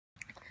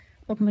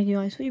Welcome back,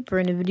 guys, to a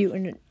brand new video,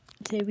 and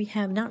today we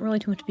have not really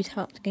too much to be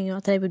talking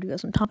about today, but we got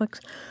some topics.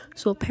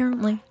 So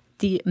apparently,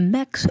 the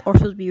mechs are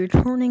supposed to be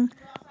returning,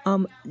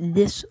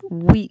 this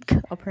week.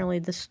 Apparently,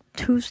 this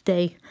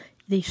Tuesday,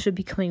 they should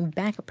be coming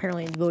back,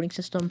 apparently, in the voting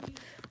system.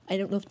 I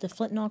don't know if the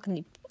flintlock and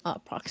the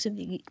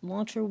proximity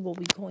launcher will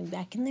be going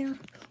back in there,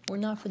 or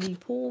not for the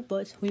poll,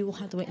 but we will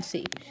have to wait and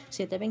see.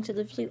 So, that being said,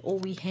 that's all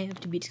we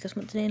have to be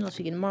discussing today, unless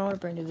we get tomorrow, a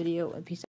brand new video, and peace out.